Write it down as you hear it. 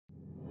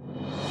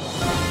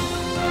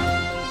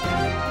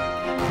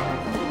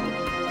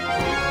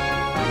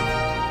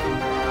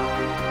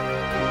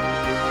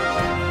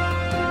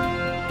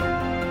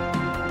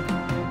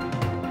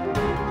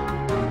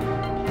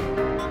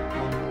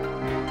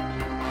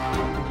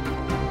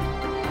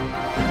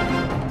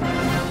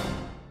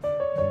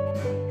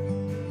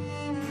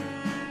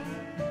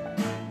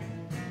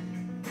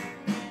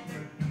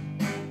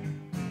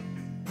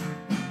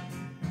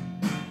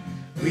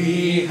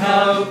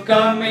have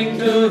come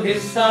into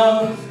his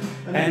house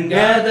and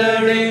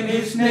gathered in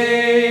his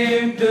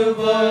name to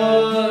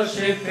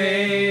worship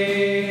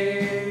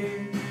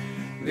him.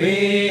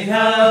 We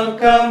have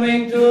come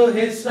into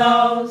his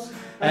house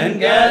and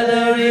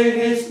gathered in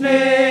his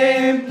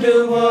name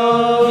to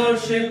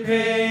worship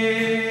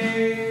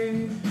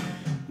him.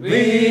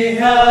 We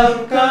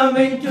have come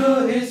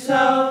into his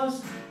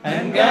house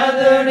and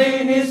gathered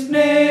in his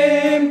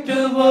name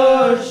to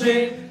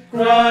worship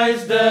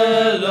Christ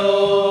the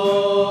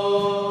Lord.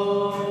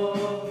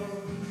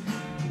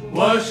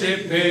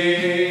 Worship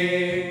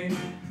him,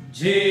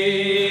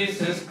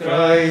 Jesus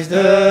Christ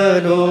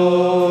the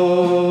Lord.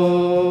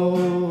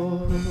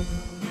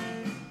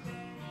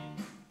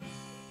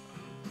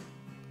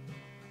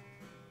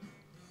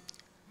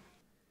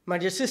 My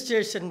dear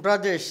sisters and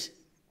brothers,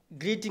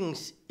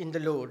 greetings in the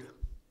Lord.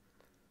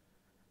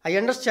 I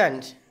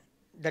understand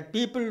that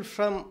people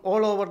from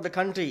all over the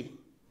country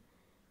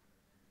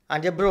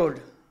and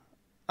abroad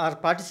are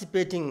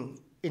participating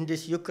in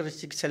this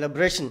Eucharistic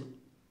celebration.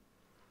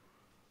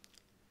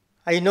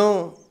 I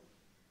know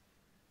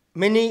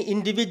many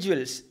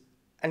individuals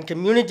and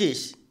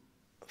communities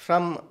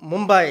from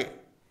Mumbai,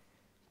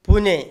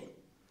 Pune,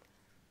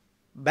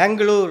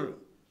 Bangalore,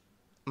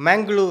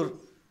 Mangalore,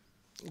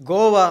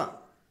 Goa,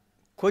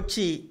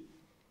 Kochi,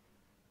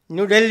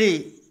 New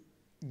Delhi,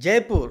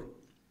 Jaipur,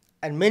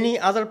 and many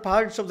other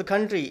parts of the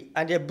country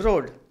and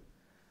abroad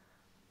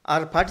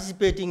are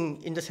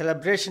participating in the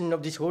celebration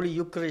of this Holy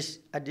Eucharist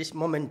at this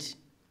moment.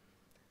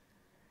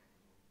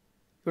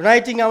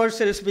 Uniting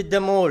ourselves with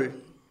them all,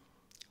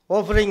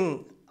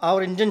 offering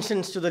our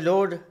intentions to the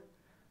Lord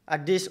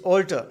at this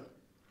altar,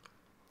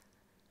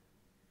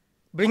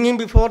 bringing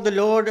before the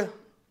Lord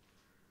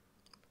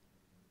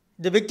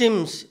the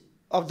victims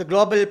of the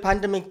global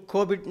pandemic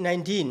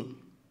COVID-19,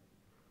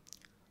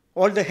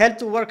 all the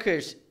health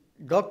workers,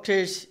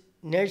 doctors,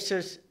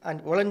 nurses,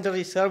 and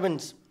voluntary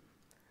servants,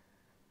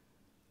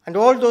 and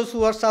all those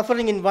who are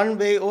suffering in one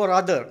way or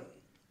other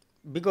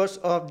because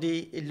of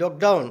the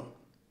lockdown.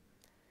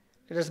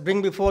 Let us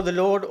bring before the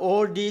Lord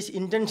all these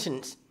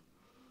intentions.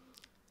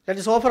 Let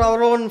us offer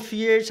our own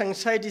fears,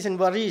 anxieties, and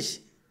worries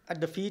at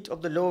the feet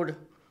of the Lord.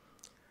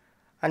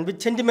 And with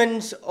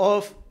sentiments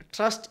of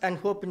trust and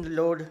hope in the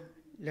Lord,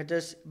 let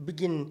us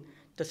begin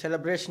the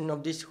celebration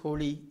of this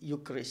Holy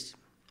Eucharist.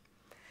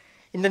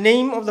 In the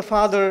name of the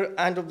Father,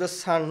 and of the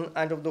Son,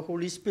 and of the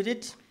Holy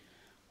Spirit.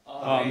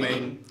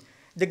 Amen.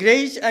 The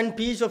grace and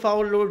peace of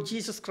our Lord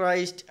Jesus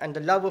Christ, and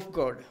the love of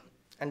God,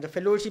 and the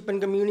fellowship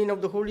and communion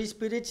of the Holy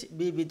Spirit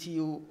be with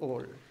you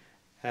all.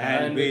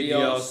 And with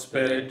your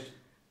spirit.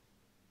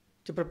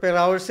 To prepare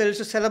ourselves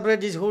to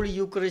celebrate this Holy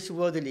Eucharist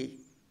worthily,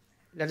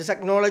 let us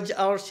acknowledge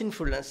our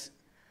sinfulness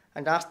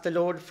and ask the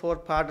Lord for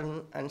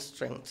pardon and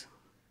strength.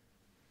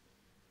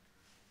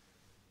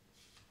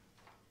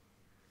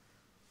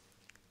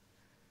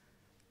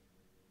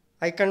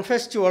 I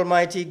confess to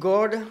Almighty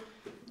God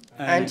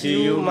and to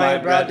you, my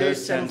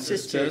brothers and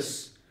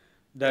sisters,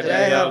 that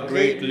I have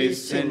greatly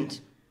sinned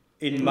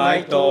in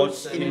my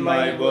thoughts, in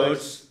my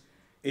words,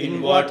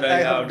 in what I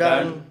have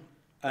done,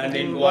 and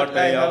in what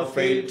I have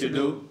failed to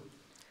do,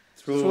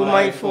 through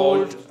my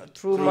fault,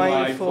 through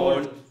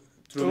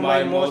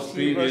my most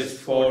grievous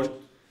fault.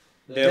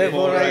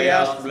 Therefore I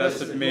ask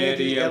Blessed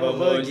Mary, ever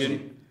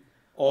Virgin,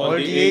 all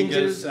the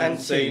angels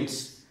and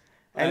saints,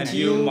 and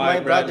you, my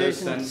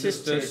brothers and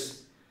sisters,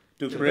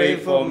 to pray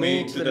for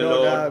me to the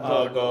Lord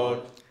our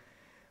God.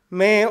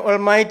 May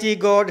Almighty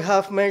God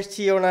have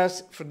mercy on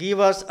us, forgive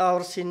us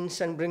our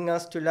sins, and bring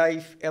us to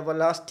life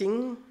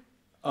everlasting.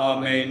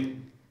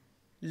 Amen.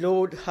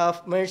 Lord,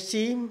 have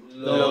mercy.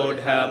 Lord,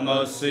 have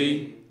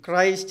mercy.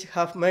 Christ,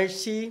 have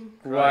mercy.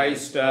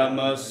 Christ, have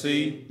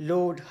mercy.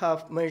 Lord,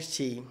 have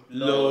mercy.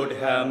 Lord,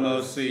 have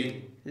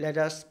mercy. Let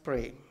us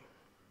pray.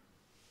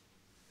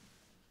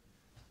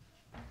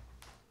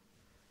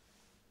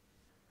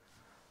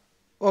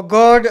 O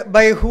God,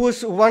 by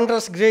whose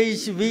wondrous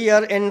grace we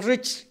are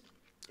enriched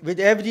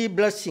with every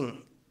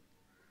blessing,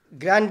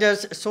 grant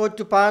us so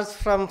to pass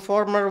from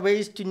former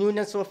ways to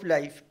newness of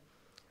life,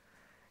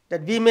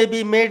 that we may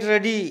be made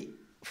ready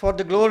for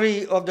the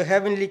glory of the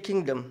heavenly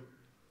kingdom.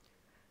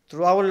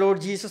 Through our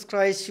Lord Jesus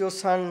Christ, your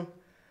Son,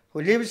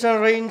 who lives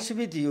and reigns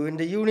with you in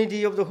the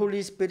unity of the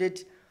Holy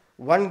Spirit,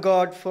 one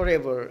God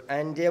forever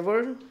and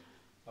ever.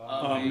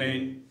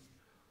 Amen.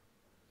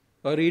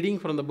 A reading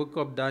from the book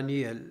of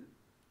Daniel.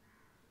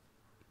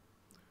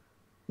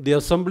 The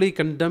assembly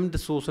condemned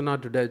Susanna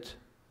to death.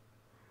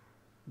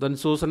 Then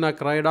Susanna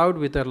cried out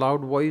with a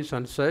loud voice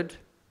and said,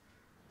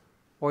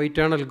 O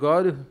eternal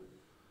God,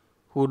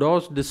 who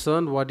dost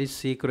discern what is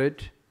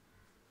secret,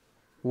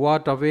 who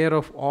art aware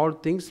of all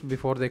things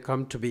before they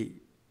come to be,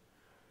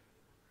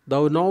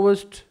 thou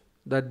knowest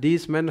that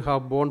these men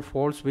have borne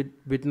false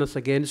witness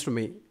against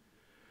me,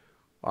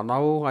 and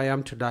now I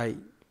am to die.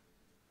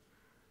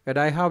 Yet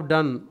I have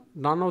done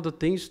none of the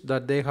things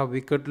that they have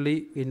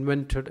wickedly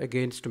invented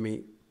against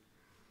me.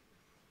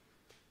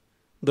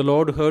 The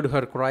Lord heard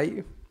her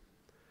cry,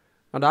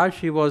 and as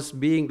she was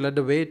being led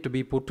away to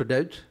be put to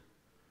death,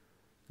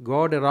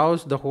 God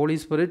aroused the Holy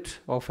Spirit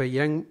of a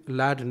young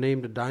lad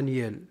named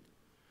Daniel,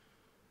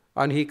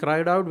 and he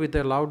cried out with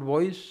a loud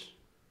voice,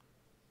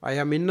 I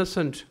am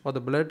innocent of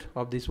the blood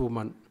of this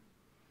woman.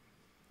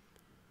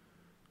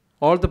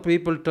 All the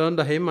people turned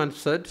to him and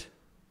said,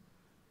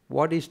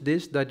 What is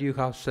this that you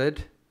have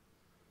said?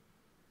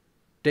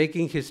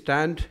 Taking his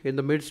stand in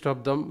the midst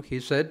of them, he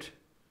said,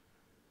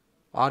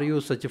 Are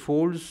you such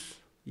fools,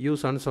 you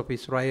sons of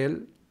Israel?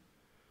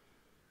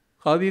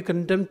 Have you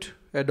condemned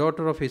a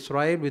daughter of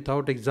Israel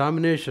without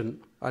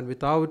examination and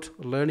without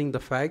learning the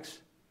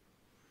facts?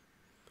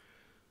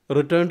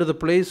 Return to the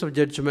place of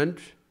judgment,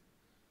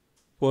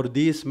 for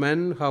these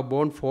men have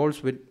borne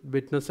false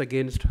witness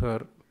against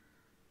her.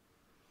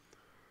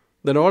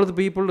 Then all the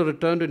people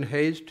returned in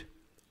haste,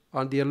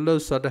 and the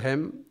elders said to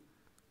him,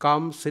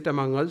 Come, sit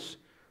among us,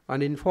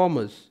 and inform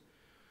us,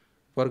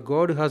 for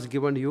God has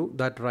given you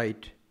that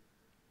right.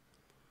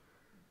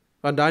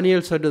 And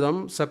Daniel said to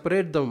them,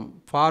 Separate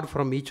them far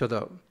from each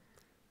other,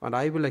 and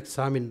I will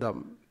examine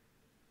them.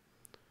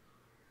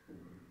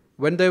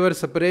 When they were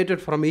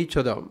separated from each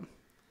other,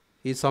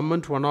 he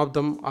summoned one of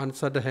them and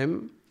said to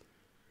him,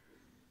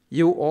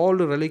 You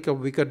old relic of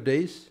wicked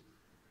days,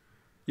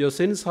 your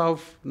sins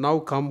have now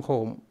come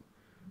home,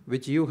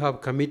 which you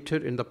have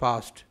committed in the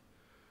past,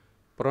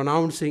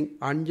 pronouncing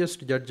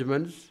unjust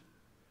judgments,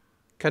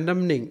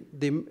 condemning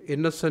the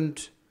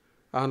innocent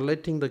and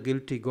letting the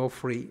guilty go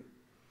free.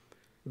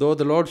 Though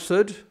the Lord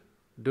said,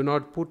 Do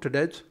not put to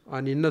death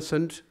an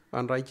innocent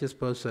and righteous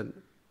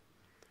person.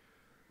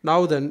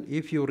 Now then,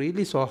 if you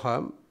really saw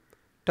her,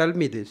 tell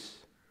me this.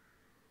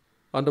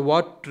 Under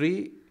what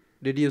tree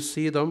did you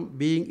see them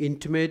being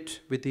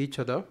intimate with each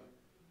other?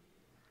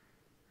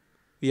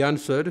 He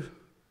answered,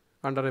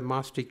 Under a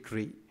mastic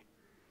tree.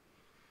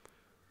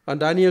 And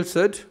Daniel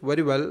said,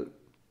 Very well,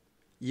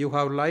 you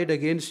have lied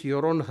against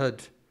your own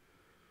head.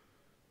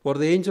 For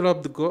the angel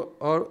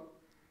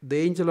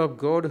of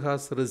God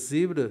has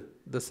received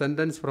the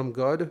sentence from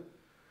God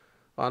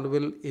and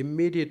will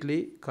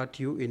immediately cut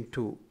you in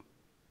two.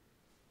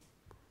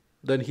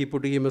 Then he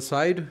put him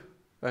aside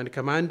and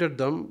commanded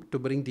them to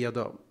bring the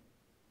other.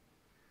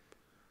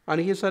 And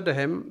he said to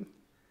him,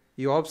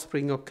 You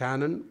offspring of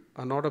Canaan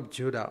are not of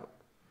Judah.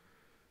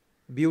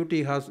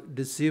 Beauty has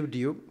deceived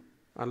you,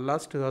 and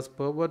lust has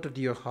perverted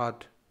your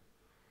heart.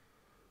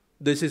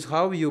 This is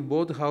how you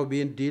both have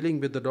been dealing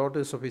with the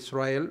daughters of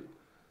Israel,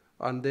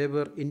 and they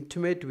were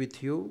intimate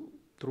with you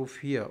through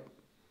fear.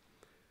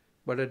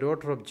 But a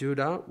daughter of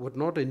Judah would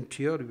not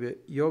endure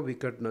your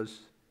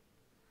wickedness.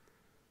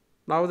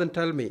 Now then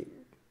tell me,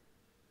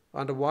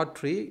 under what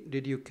tree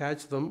did you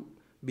catch them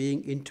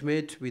being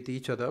intimate with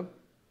each other?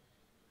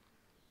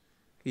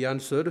 He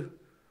answered,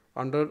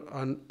 Under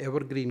an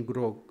evergreen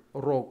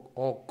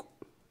oak.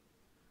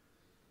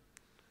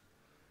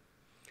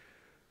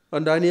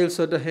 And Daniel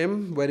said to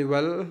him, Very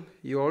well,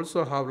 you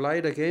also have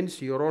lied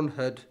against your own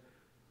head,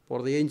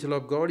 for the angel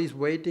of God is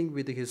waiting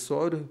with his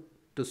sword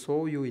to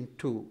saw you in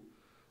two,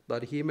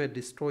 that he may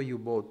destroy you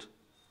both.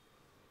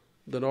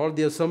 Then all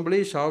the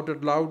assembly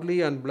shouted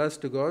loudly and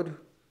blessed God,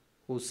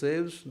 who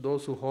saves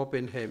those who hope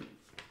in him.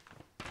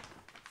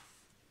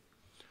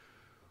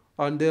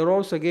 And they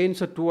rose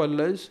against the two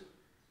elders,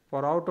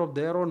 for out of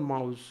their own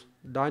mouths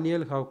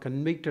Daniel have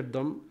convicted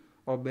them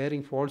of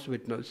bearing false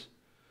witness.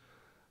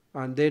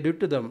 And they did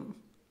to them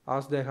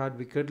as they had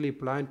wickedly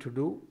planned to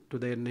do to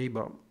their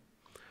neighbor.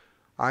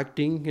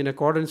 Acting in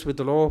accordance with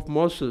the law of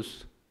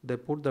Moses, they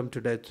put them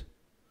to death.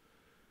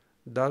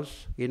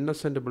 Thus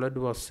innocent blood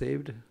was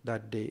saved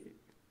that day.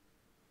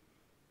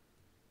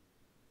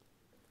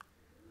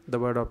 The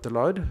word of the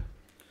Lord.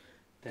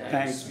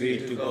 Thanks be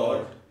to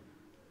God.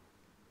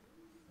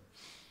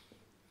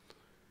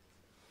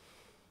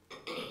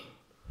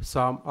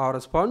 Psalm, our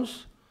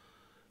response.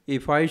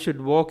 If I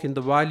should walk in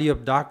the valley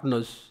of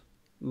darkness,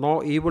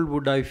 no evil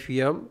would I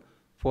fear,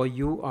 for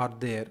you are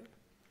there.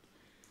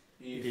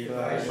 If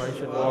I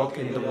should walk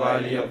in the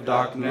valley of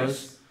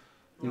darkness,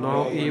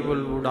 no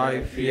evil would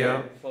I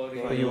fear,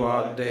 for you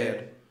are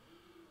there.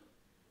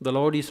 The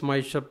Lord is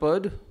my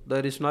shepherd,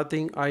 there is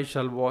nothing I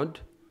shall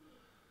want.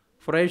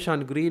 Fresh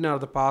and green are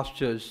the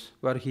pastures,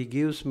 where he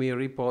gives me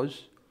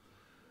repose.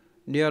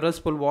 Near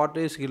restful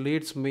waters he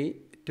leads me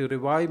to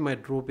revive my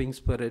drooping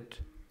spirit.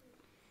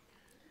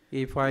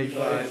 If I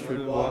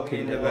should walk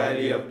in the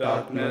valley of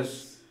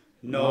darkness,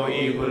 no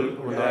evil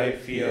would I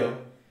fear,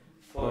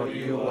 for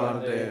you are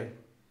there.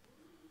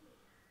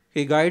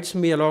 He guides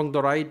me along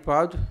the right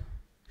path.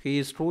 He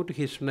is true to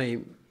his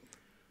name.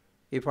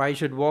 If I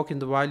should walk in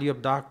the valley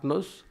of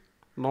darkness,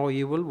 no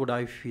evil would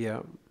I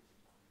fear.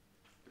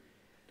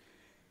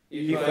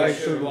 If I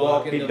should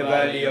walk in the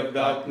valley of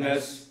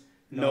darkness,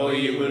 no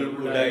evil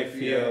would I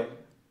fear.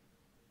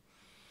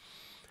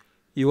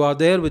 You are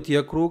there with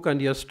your crook and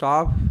your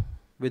staff.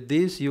 With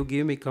these you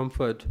give me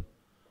comfort.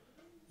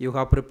 You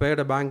have prepared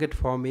a banquet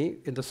for me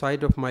in the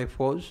sight of my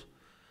foes.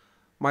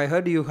 My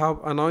head you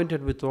have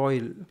anointed with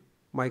oil.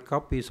 My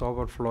cup is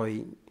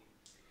overflowing.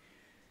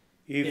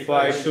 If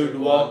I should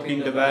walk in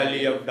the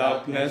valley of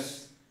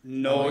darkness,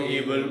 no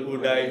evil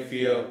would I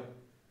fear.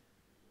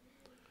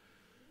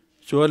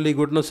 Surely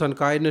goodness and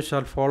kindness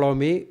shall follow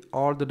me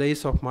all the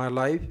days of my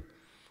life.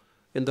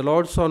 In the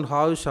Lord's own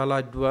house shall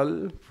I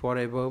dwell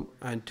forever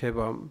and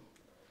ever.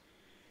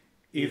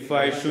 If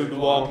I should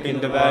walk in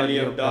the valley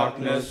of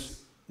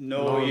darkness,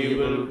 no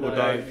evil would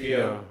I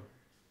fear.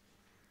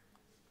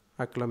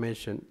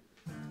 Acclamation.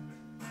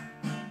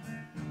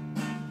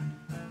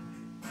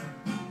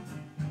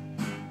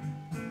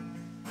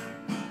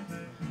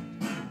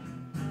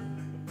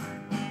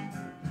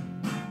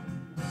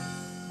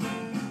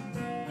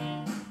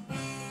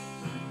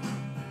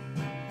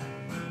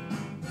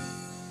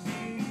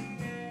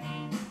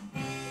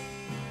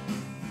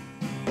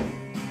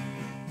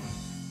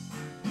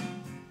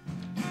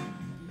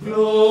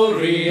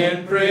 Glory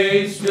and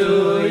praise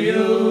to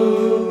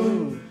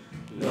you,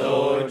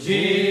 Lord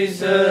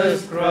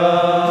Jesus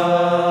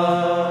Christ.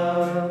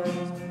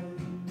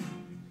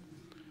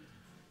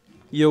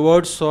 Your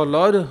words, O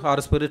Lord,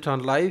 are spirit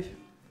and life.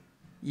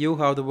 You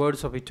have the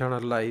words of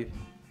eternal life.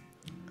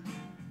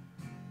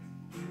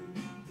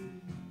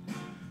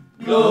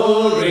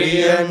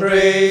 Glory and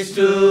praise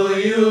to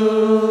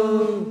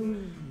you,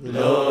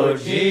 Lord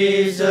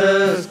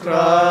Jesus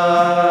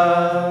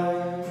Christ.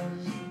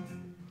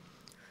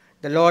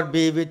 The Lord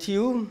be with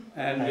you.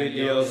 And with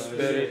your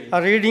spirit. A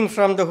reading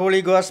from the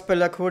Holy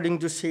Gospel according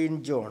to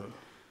St. John.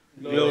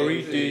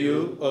 Glory to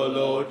you, O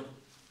Lord.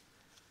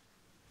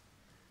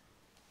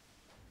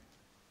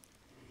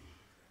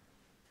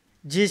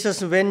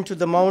 Jesus went to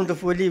the Mount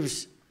of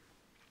Olives.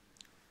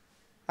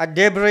 At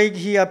daybreak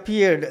he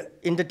appeared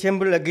in the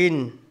temple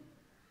again.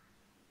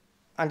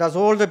 And as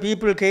all the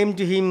people came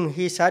to him,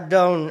 he sat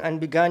down and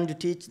began to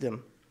teach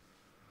them.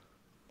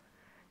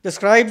 The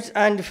scribes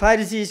and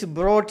Pharisees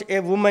brought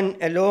a woman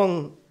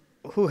along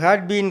who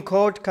had been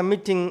caught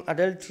committing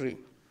adultery.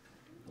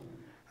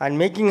 And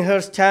making her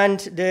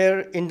stand there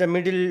in the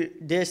middle,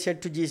 they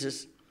said to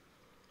Jesus,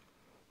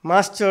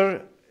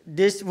 "Master,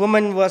 this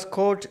woman was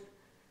caught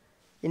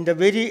in the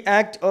very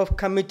act of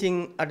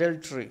committing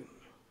adultery.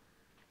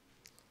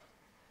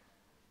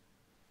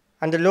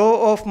 And the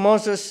law of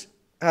Moses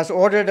has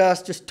ordered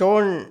us to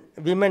stone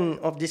women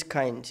of this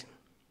kind.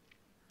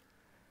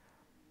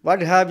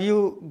 What have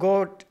you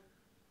got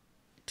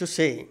to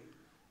say?"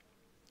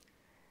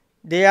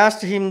 They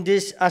asked him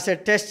this as a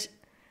test,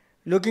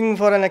 looking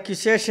for an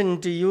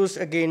accusation to use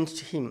against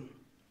him.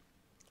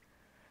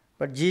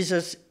 But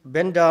Jesus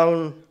bent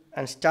down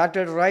and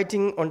started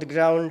writing on the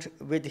ground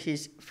with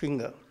his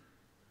finger.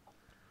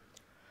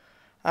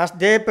 As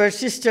they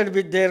persisted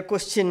with their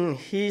question,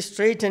 he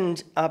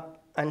straightened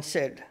up and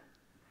said,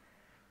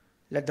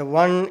 "Let the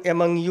one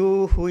among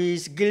you who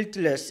is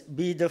guiltless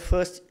be the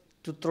first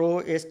to throw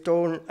a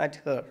stone at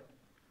her."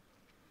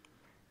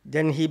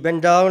 Then he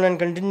bent down and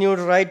continued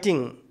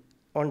writing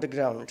on the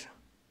ground.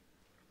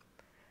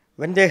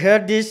 When they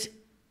heard this,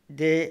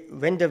 they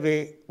went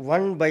away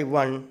one by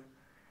one,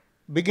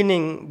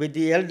 beginning with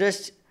the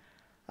eldest,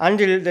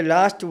 until the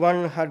last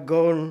one had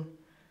gone,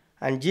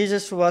 and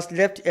Jesus was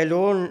left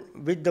alone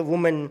with the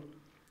woman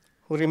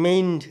who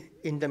remained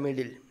in the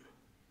middle.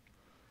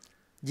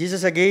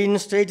 Jesus again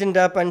straightened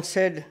up and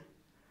said,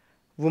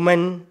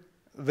 "Woman,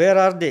 where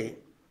are they?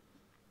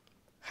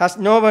 Has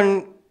no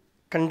one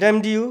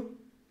condemned you?"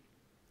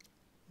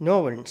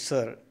 "No one,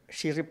 sir,"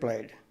 she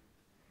replied.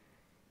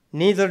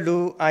 "Neither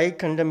do I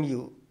condemn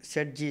you,"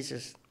 said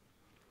Jesus.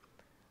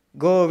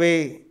 "Go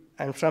away,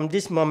 and from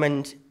this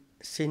moment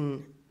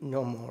sin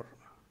no more."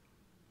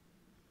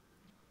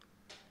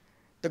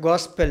 The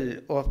Gospel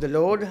of the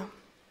Lord.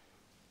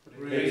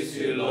 Praise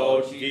you,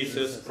 Lord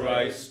Jesus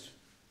Christ.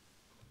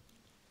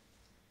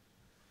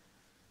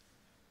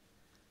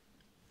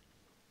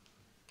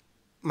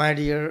 My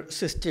dear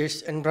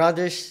sisters and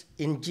brothers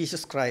in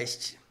Jesus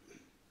Christ,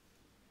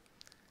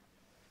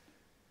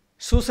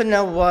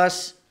 Susanna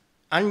was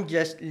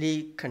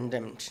unjustly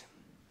condemned.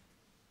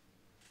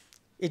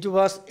 It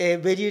was a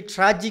very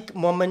tragic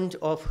moment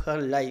of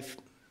her life.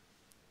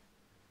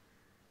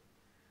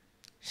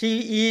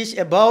 She is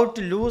about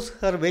to lose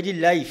her very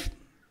life.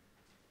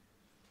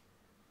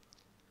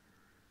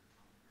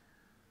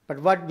 But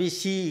what we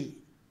see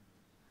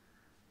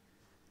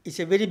is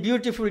a very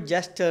beautiful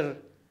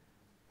gesture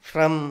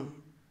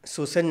from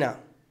Susanna.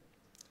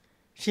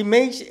 She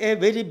makes a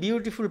very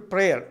beautiful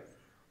prayer.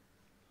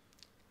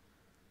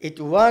 It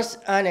was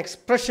an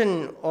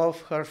expression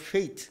of her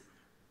faith.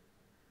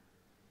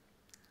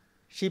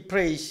 She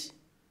prays,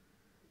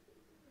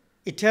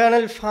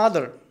 "Eternal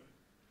Father,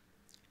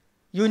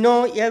 you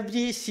know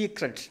every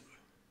secret.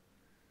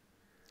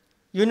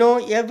 You know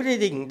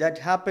everything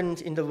that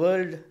happens in the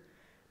world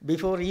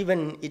before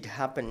even it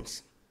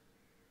happens.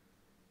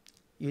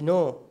 You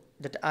know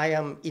that I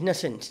am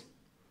innocent.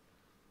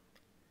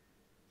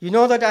 You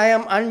know that I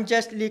am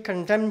unjustly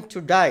condemned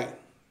to die.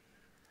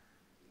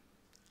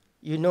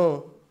 You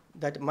know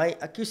that my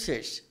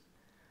accusers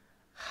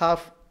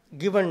have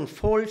given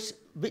false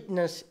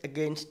witness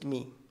against me."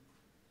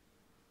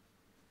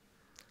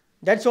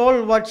 That's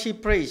all what she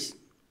prays.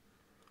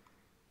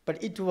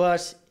 But it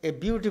was a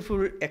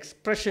beautiful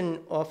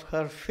expression of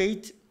her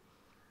faith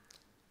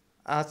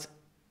as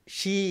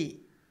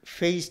she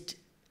faced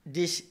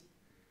this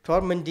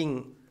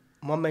tormenting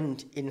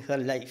moment in her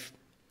life.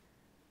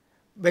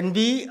 When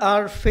we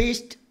are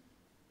faced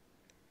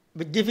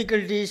with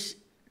difficulties,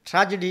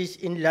 tragedies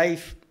in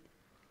life,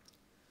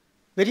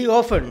 very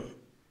often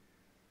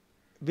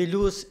we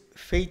lose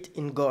faith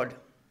in God.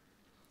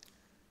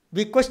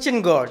 We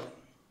question God,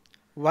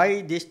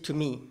 why this to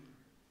me?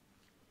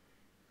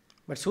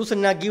 But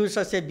Susanna gives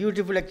us a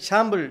beautiful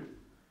example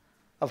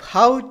of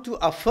how to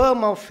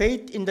affirm our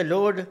faith in the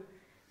Lord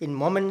in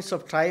moments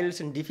of trials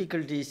and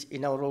difficulties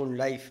in our own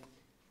life.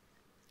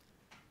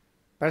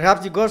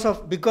 Perhaps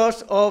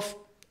because of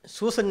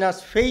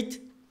Susanna's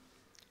faith,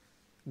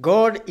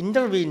 God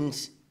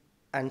intervenes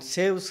and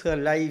saves her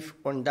life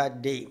on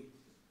that day.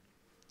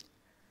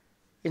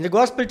 In the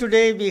Gospel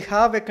today, we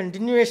have a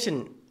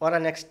continuation or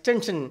an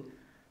extension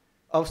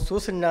of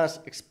Susanna's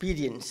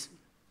experience.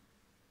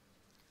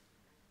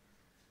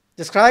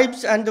 The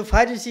scribes and the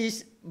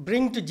Pharisees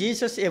bring to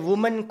Jesus a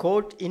woman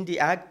caught in the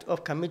act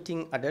of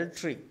committing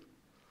adultery.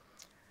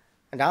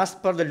 And as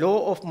per the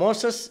law of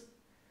Moses,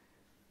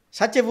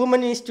 such a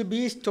woman is to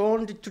be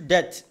stoned to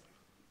death.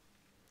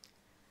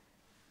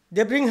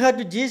 They bring her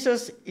to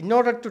Jesus in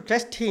order to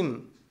test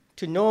him,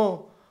 to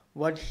know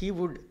what he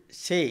would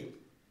say.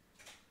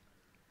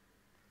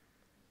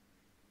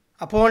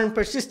 Upon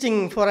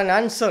persisting for an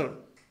answer,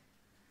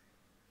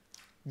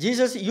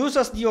 Jesus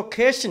uses the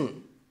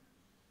occasion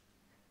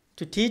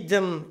to teach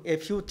them a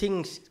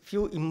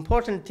few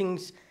important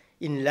things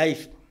in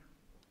life.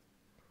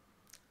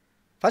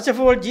 First of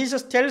all,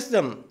 Jesus tells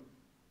them,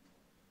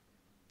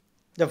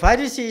 the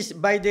Pharisees,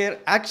 by their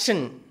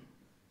action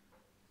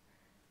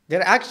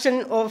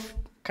of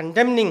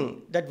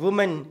condemning that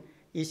woman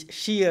is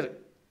sheer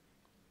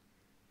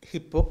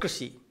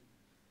hypocrisy.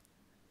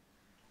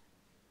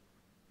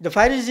 The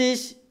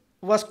Pharisees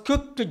was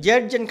quick to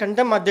judge and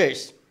condemn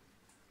others,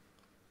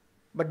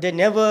 but they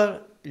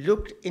never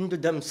looked into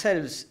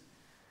themselves.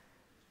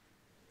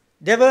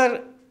 They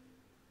were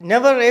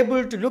never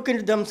able to look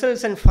into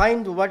themselves and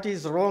find what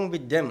is wrong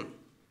with them.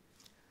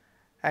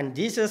 And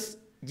Jesus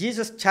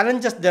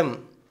challenges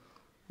them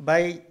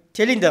by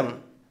telling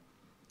them,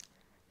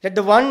 let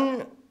the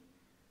one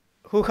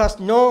who has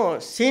no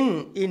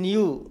sin in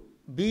you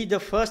be the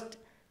first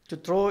to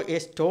throw a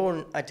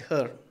stone at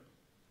her.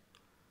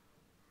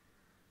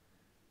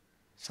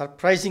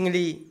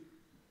 Surprisingly,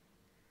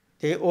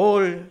 they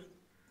all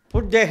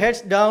put their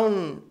heads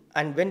down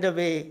and went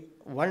away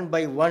one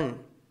by one.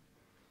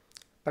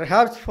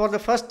 Perhaps for the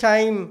first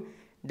time,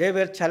 they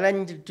were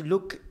challenged to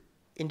look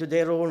into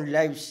their own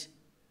lives.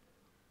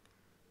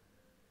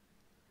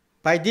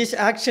 By this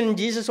action,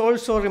 Jesus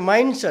also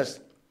reminds us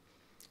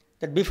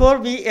that before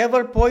we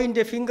ever point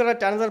a finger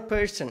at another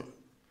person,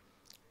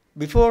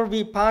 before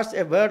we pass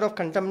a word of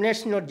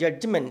condemnation or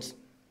judgment,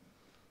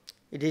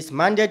 it is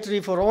mandatory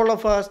for all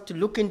of us to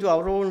look into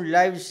our own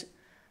lives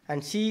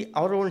and see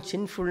our own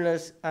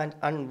sinfulness and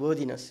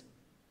unworthiness.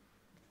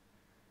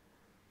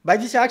 By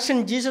this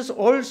action, Jesus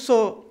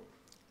also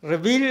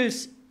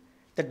reveals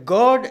that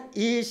God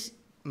is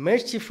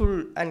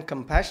merciful and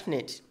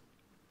compassionate.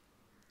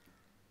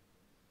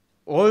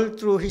 All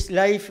through his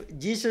life,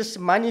 Jesus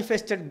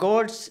manifested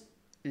God's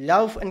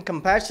love and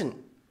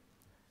compassion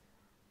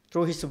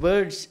through his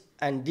words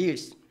and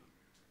deeds.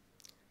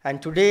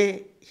 And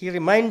today, he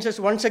reminds us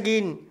once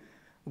again,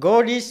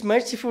 God is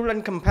merciful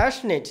and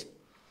compassionate.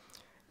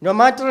 No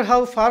matter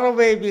how far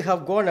away we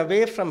have gone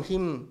away from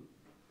him,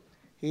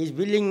 he is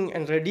willing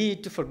and ready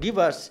to forgive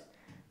us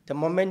the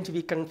moment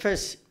we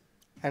confess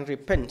and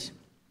repent.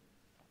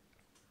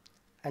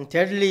 And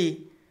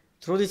thirdly,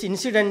 through this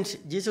incident,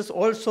 Jesus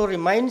also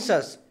reminds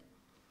us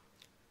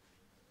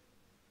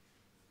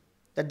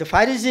that the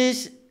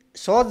Pharisees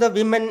saw the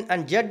woman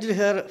and judged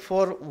her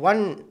for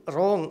one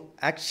wrong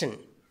action.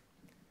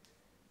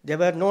 They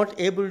were not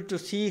able to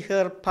see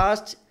her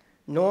past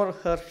nor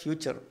her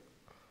future.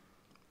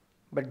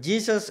 But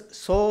Jesus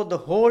saw the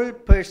whole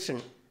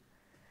person.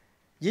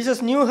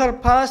 Jesus knew her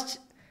past,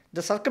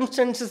 the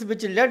circumstances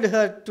which led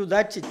her to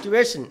that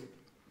situation.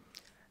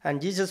 And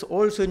Jesus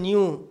also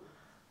knew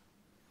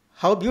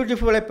how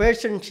beautiful a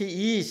person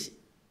she is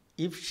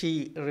if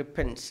she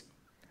repents.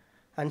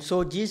 And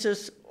so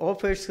Jesus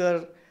offers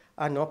her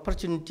an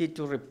opportunity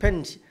to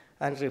repent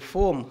and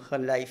reform her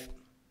life.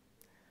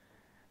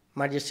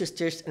 My dear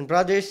sisters and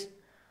brothers,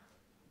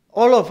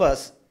 all of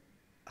us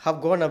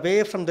have gone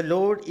away from the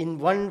Lord in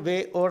one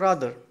way or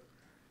other.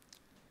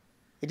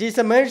 It is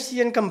the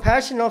mercy and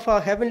compassion of our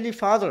Heavenly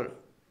Father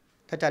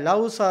that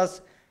allows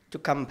us to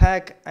come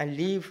back and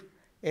live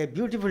a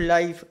beautiful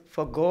life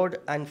for God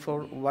and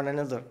for one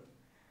another.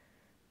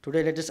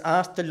 Today let us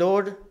ask the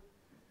Lord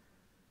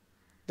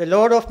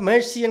of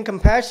mercy and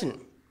compassion,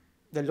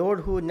 the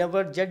Lord who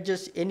never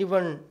judges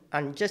anyone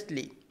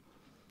unjustly,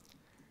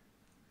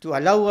 to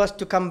allow us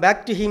to come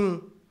back to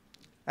him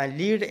and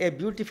lead a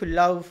beautiful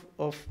life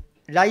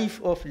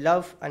of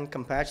love and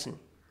compassion.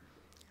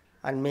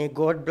 And may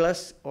God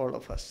bless all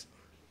of us.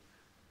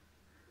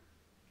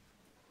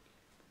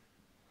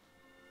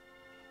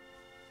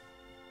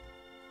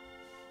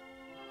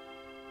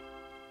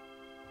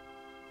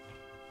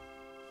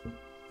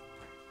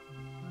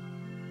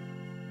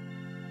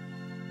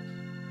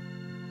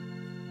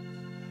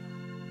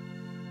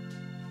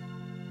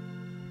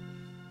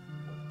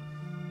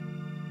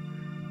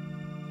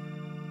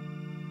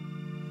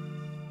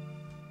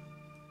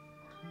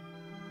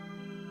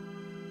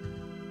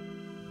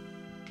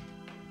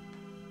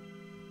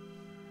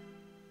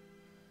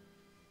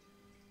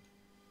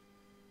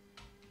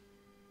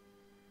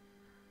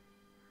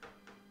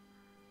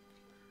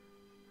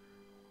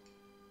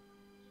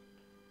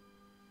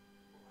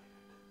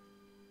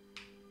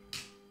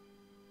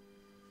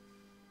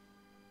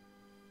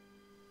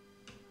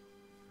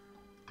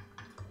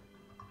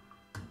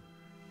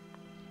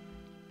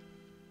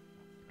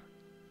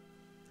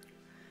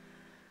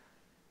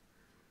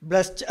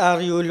 Blessed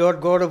are you,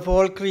 Lord God of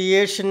all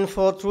creation,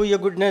 for through your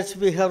goodness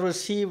we have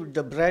received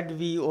the bread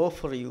we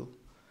offer you.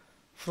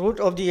 Fruit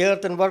of the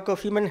earth and work of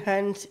human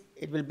hands,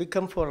 it will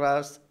become for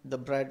us the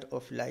bread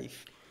of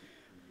life.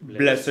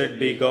 Blessed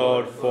be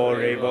God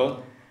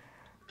forever.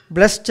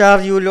 Blessed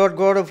are you, Lord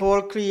God of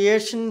all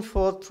creation,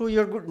 for through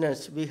your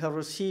goodness we have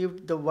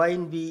received the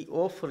wine we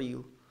offer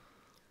you.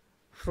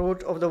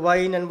 Fruit of the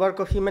vine and work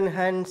of human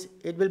hands,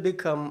 it will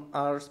become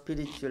our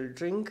spiritual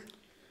drink.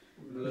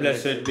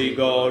 Blessed be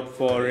God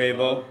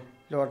forever.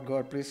 Lord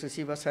God, please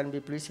receive us and be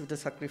pleased with the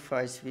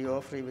sacrifice we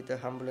offer you with a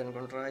humble and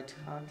contrite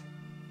heart.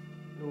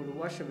 Lord,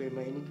 wash away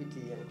my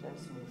iniquity and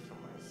cleanse me from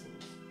my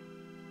sins.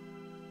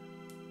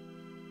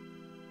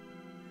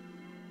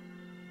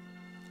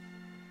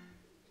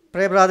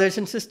 Pray, brothers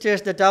and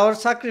sisters, that our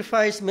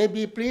sacrifice may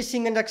be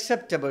pleasing and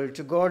acceptable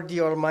to God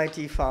the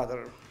Almighty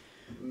Father.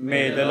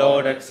 May the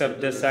Lord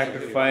accept the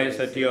sacrifice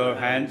at your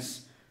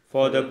hands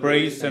for the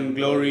praise and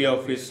glory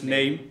of his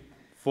name,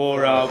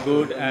 for our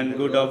good and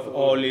good of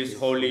all his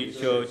holy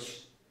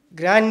church.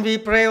 Grant, we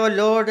pray, O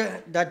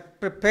Lord, that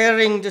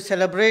preparing to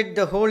celebrate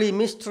the holy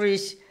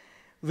mysteries,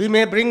 we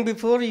may bring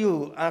before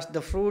you as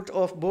the fruit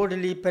of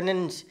bodily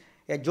penance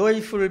a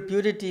joyful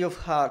purity of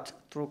heart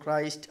through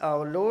Christ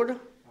our Lord.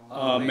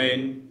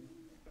 Amen.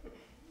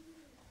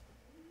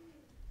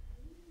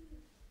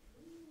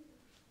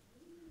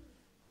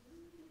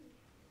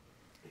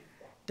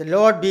 The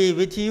Lord be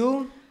with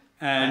you.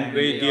 And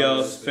with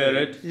your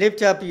spirit,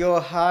 Lift up your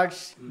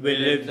hearts. we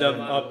lift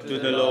them up to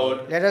the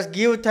Lord. Let us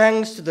give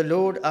thanks to the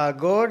Lord our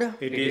God.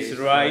 It is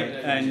right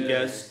and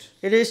just.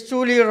 It is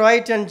truly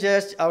right and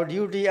just, our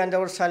duty and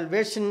our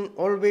salvation,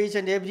 always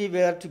and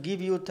everywhere to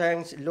give you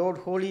thanks, Lord,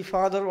 Holy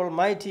Father,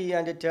 Almighty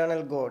and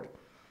Eternal God.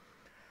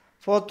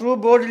 For through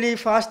bodily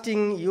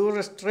fasting you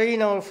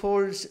restrain our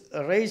faults,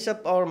 raise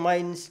up our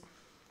minds,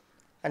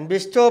 and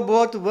bestow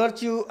both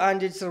virtue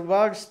and its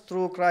rewards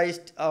through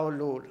Christ our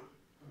Lord.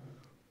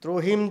 Through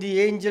him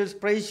the angels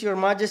praise your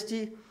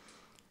majesty,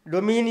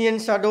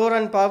 dominions adore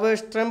and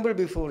powers tremble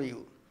before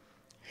you.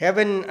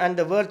 Heaven and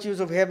the virtues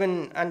of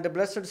heaven and the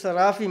blessed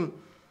seraphim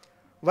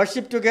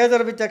worship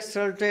together with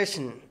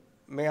exultation.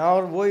 May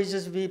our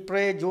voices, we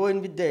pray,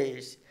 join with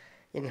theirs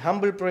in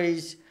humble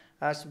praise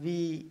as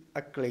we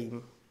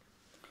acclaim.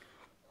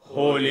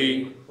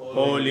 Holy,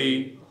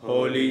 holy,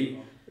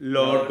 holy,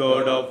 Lord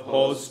God of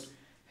hosts,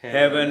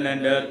 heaven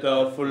and earth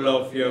are full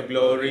of your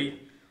glory.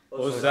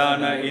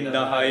 Hosanna in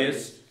the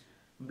highest.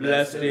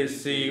 Blessed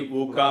is he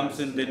who comes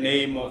in the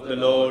name of the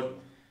Lord.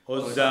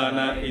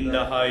 Hosanna in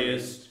the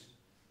highest.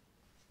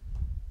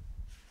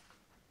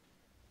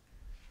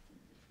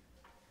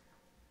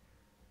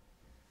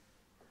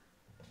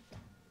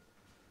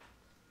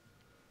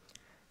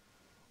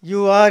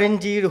 You are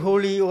indeed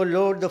holy, O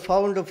Lord, the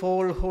fount of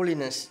all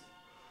holiness.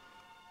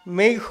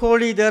 Make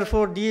holy,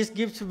 therefore, these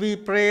gifts, we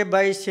pray,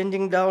 by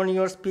sending down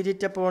your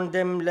Spirit upon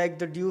them like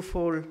the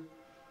dewfall,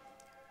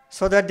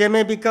 so that they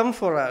may become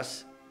for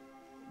us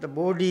the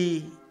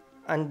body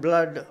and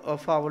blood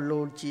of our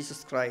Lord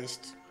Jesus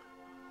Christ.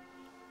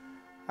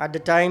 At the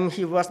time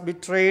he was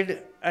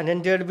betrayed and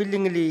entered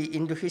willingly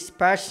into his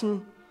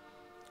passion,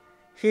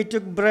 he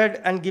took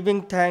bread and,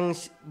 giving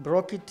thanks,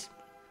 broke it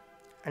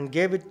and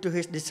gave it to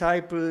his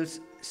disciples,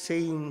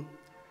 saying,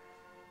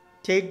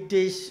 "Take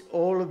this,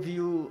 all of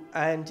you,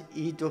 and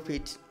eat of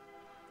it.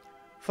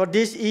 For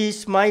this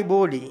is my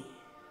body,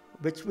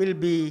 which will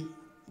be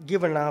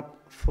given up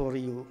for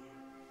you."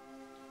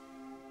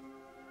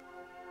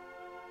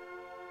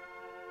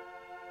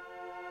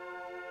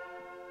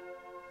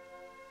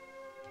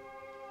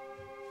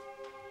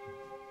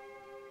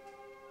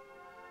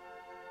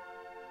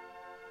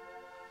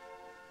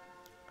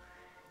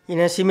 In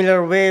a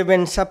similar way,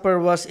 when supper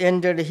was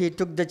ended, he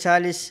took the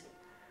chalice,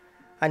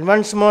 and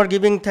once more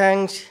giving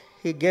thanks,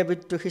 he gave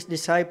it to his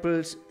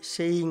disciples,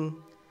 saying,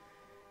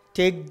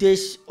 "Take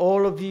this,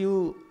 all of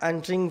you,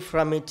 and drink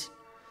from it.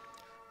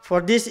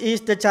 For this is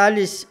the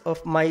chalice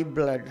of my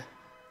blood,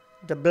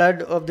 the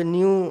blood of the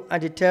new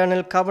and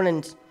eternal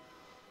covenant,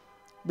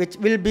 which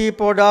will be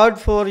poured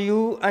out for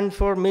you and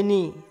for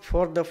many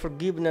for the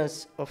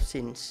forgiveness of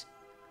sins.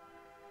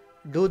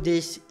 Do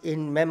this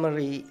in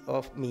memory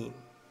of me."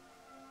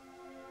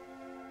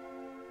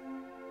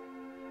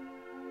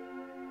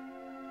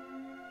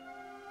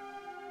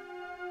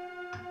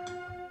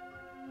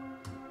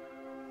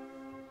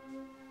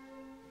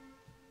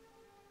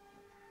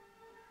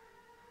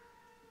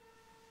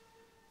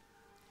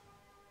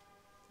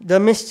 The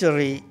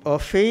mystery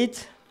of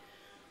faith.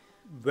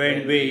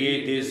 When we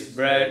eat this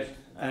bread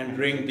and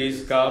drink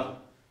this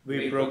cup,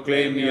 we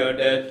proclaim your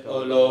death,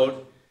 O Lord,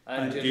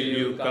 until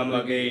you come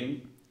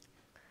again.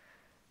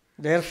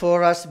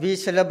 Therefore, as we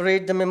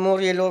celebrate the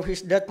memorial of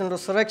his death and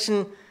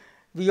resurrection,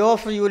 we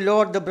offer you,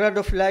 Lord, the bread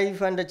of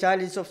life and the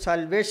chalice of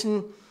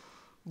salvation,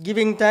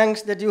 giving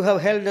thanks that you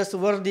have held us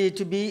worthy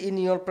to be in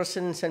your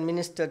presence and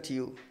minister to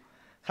you.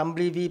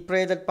 Humbly we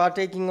pray that,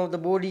 partaking of the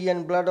body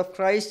and blood of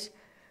Christ,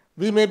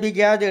 we may be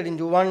gathered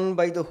into one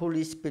by the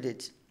Holy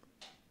Spirit.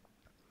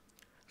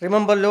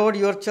 Remember, Lord,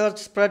 your church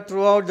spread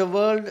throughout the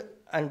world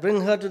and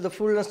bring her to the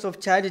fullness of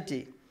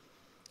charity,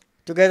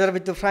 together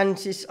with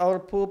Francis, our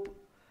Pope,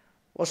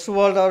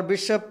 Oswald, our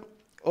Bishop,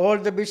 all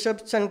the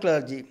bishops and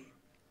clergy.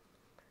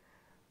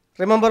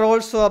 Remember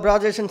also our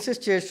brothers and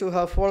sisters who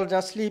have fallen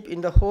asleep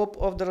in the hope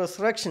of the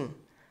resurrection,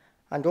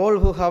 and all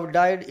who have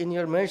died in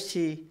your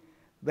mercy.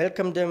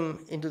 Welcome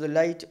them into the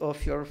light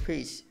of your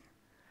face.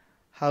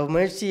 Have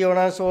mercy on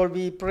us all,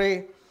 we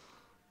pray,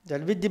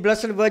 that with the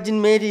Blessed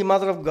Virgin Mary,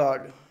 Mother of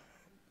God,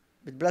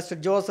 with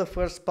Blessed Joseph,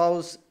 her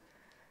spouse,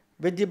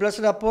 with the blessed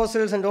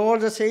apostles and all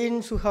the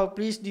saints who have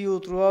pleased you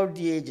throughout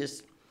the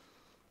ages,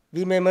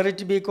 we may merit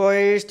to be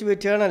co-heirs to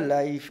eternal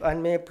life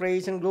and may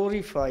praise and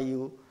glorify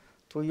you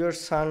through your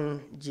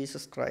Son,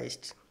 Jesus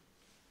Christ.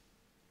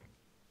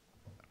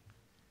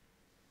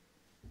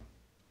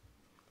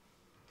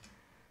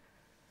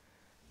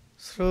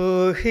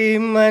 Through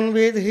him and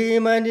with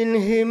him and in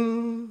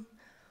him,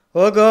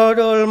 O God,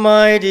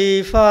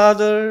 Almighty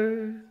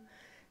Father,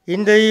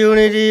 in the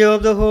unity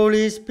of the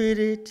Holy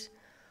Spirit,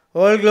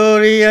 all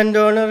glory and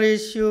honor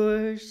is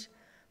yours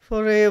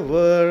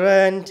forever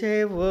and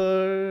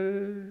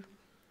ever.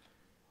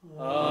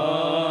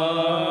 Amen.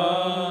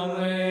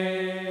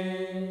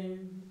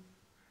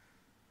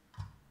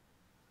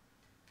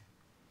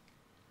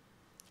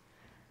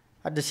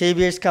 At the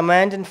Saviour's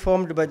command,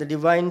 informed by the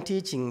divine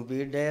teaching,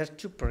 we dare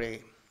to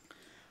pray.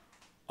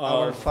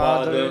 Our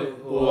Father,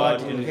 who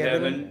art in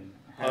heaven,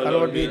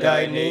 hallowed be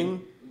thy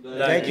name.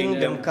 Thy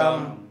kingdom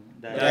come,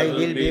 thy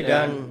will be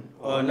done,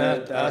 on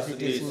earth as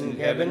it is in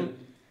heaven.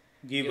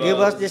 Give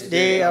us this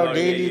day our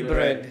daily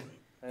bread,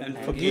 and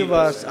forgive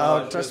us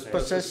our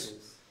trespasses,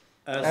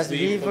 as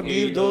we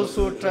forgive those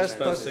who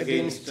trespass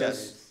against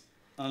us.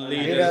 And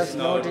Lead us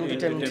not into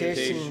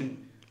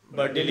temptation,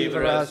 but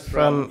deliver us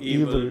from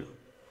evil.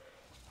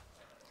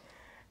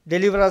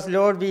 Deliver us,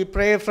 Lord, we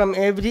pray, from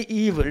every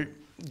evil.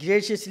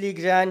 Graciously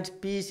grant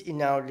peace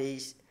in our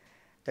days,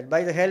 that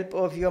by the help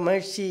of your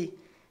mercy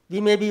we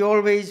may be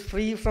always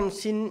free from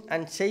sin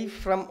and safe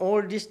from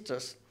all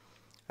distress,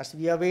 as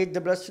we await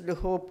the blessed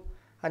hope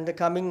and the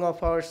coming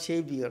of our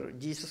Savior,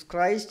 Jesus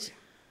Christ.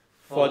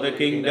 For the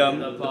kingdom,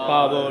 the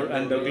power,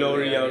 and the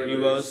glory are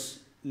yours,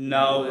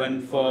 now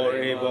and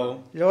forever.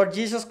 Lord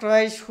Jesus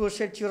Christ, who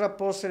said to your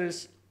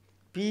apostles,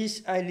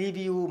 "Peace I leave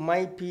you,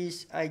 my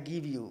peace I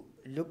give you,"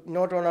 look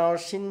not on our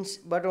sins,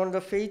 but on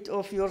the faith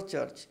of your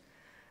church,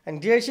 and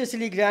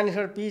graciously grant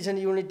her peace and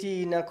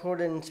unity in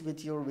accordance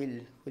with your will,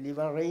 who live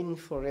and reign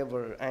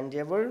forever and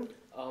ever.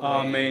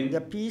 Amen.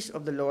 The peace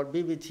of the Lord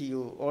be with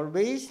you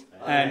always.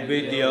 And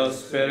with your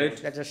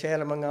spirit. Let us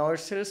share among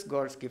ourselves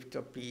God's gift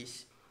of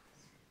peace.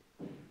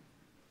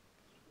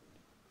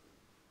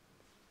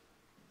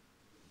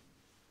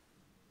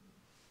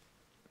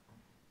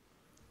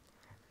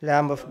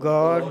 Lamb of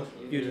God,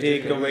 You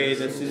take away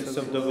the sins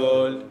of the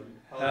world,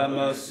 have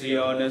mercy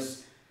on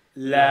us.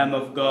 Lamb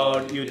of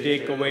God, you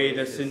take away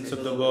the sins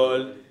of the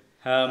world,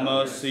 have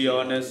mercy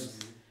on us.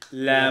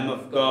 Lamb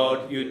of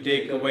God, you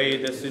take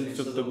away the sins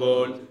of the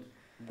world,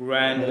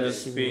 grant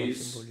us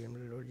peace.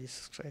 Lord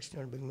Jesus Christ,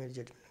 not being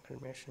made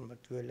confirmation, but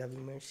your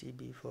loving mercy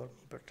be for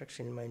me,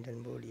 protection in mind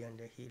and body, and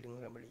a healing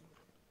remedy.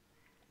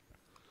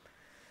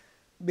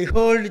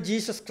 Behold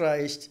Jesus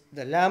Christ,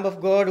 the Lamb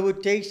of God, who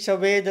takes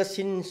away the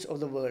sins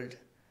of the world.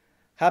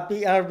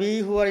 Happy are we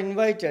who are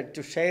invited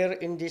to share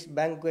in this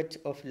banquet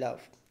of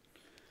love.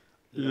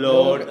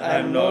 Lord, I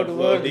am not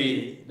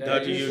worthy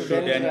that you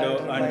should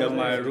enter under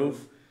my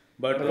roof,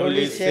 but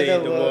only say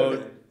the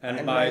word,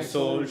 and my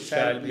soul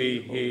shall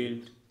be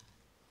healed.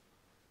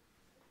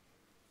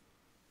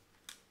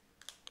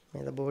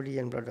 May the body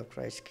and blood of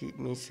Christ keep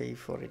me safe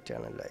for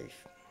eternal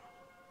life.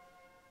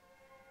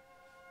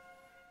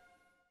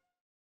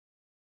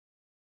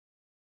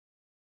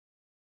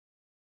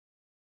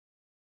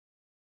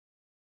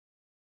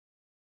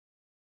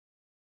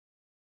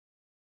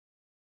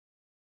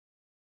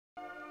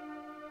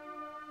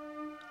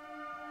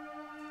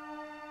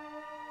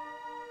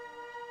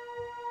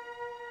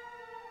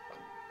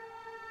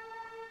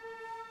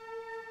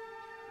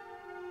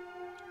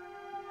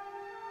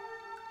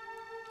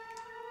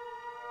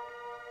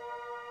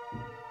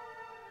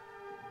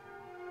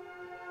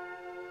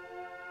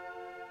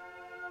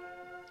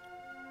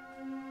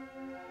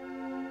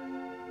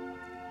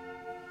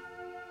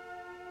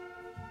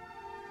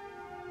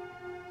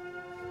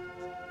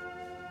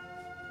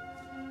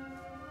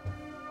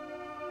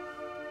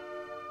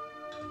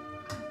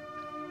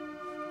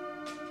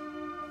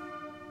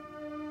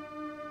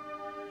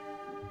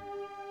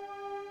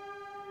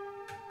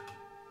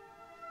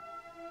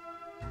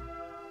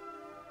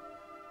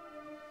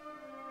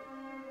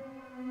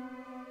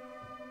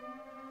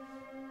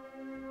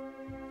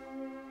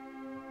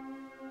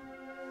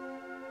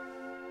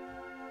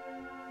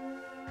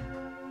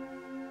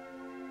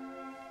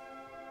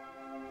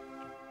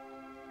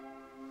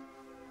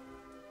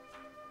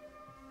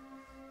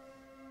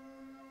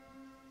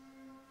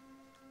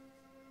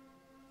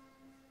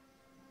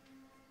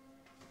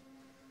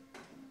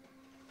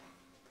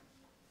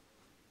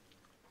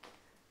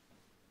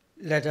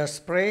 Let us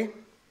pray.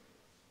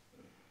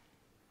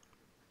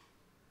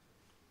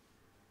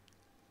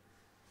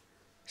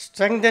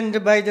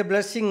 Strengthened by the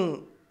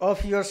blessing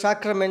of your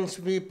sacraments,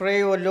 we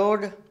pray, O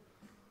Lord,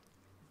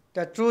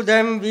 that through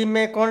them we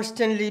may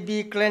constantly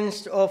be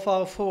cleansed of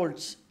our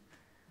faults,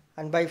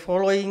 and by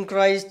following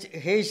Christ,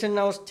 hasten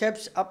our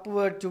steps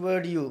upward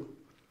toward you.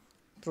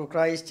 Through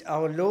Christ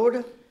our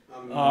Lord.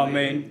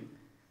 Amen.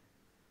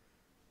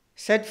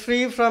 Set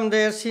free from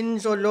their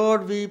sins, O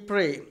Lord, we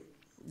pray,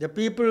 the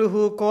people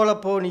who call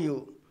upon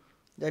you,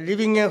 the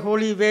living a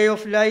holy way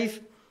of life,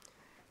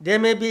 they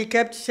may be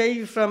kept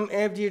safe from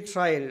every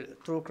trial.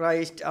 Through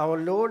Christ our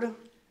Lord.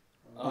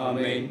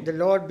 Amen. The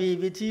Lord be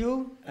with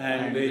you.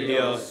 And with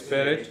your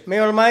spirit.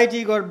 May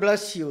Almighty God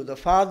bless you, the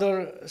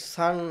Father,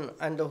 Son,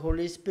 and the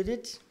Holy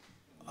Spirit.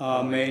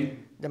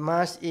 Amen. The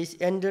Mass is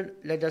ended.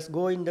 Let us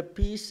go in the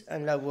peace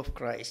and love of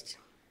Christ.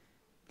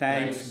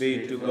 Thanks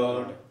be to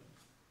God.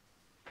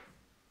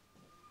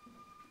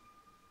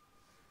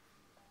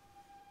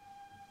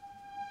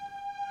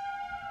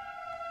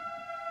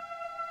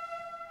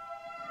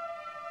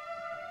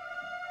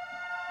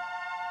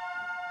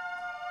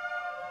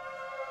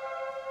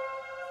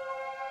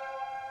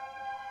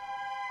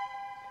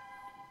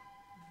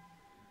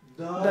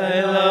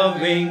 Thy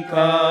loving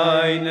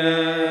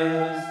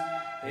kindness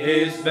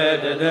is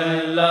better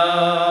than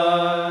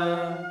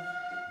life.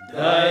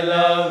 Thy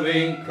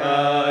loving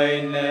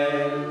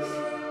kindness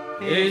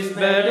is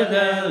better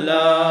than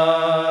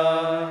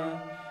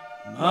life.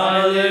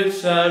 My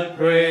lips shall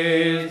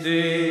praise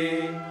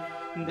thee,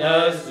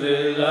 thus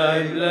will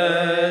I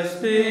bless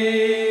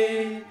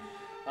thee.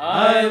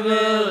 I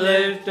will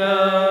lift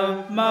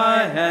up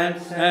my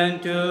hands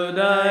and to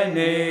thy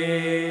name.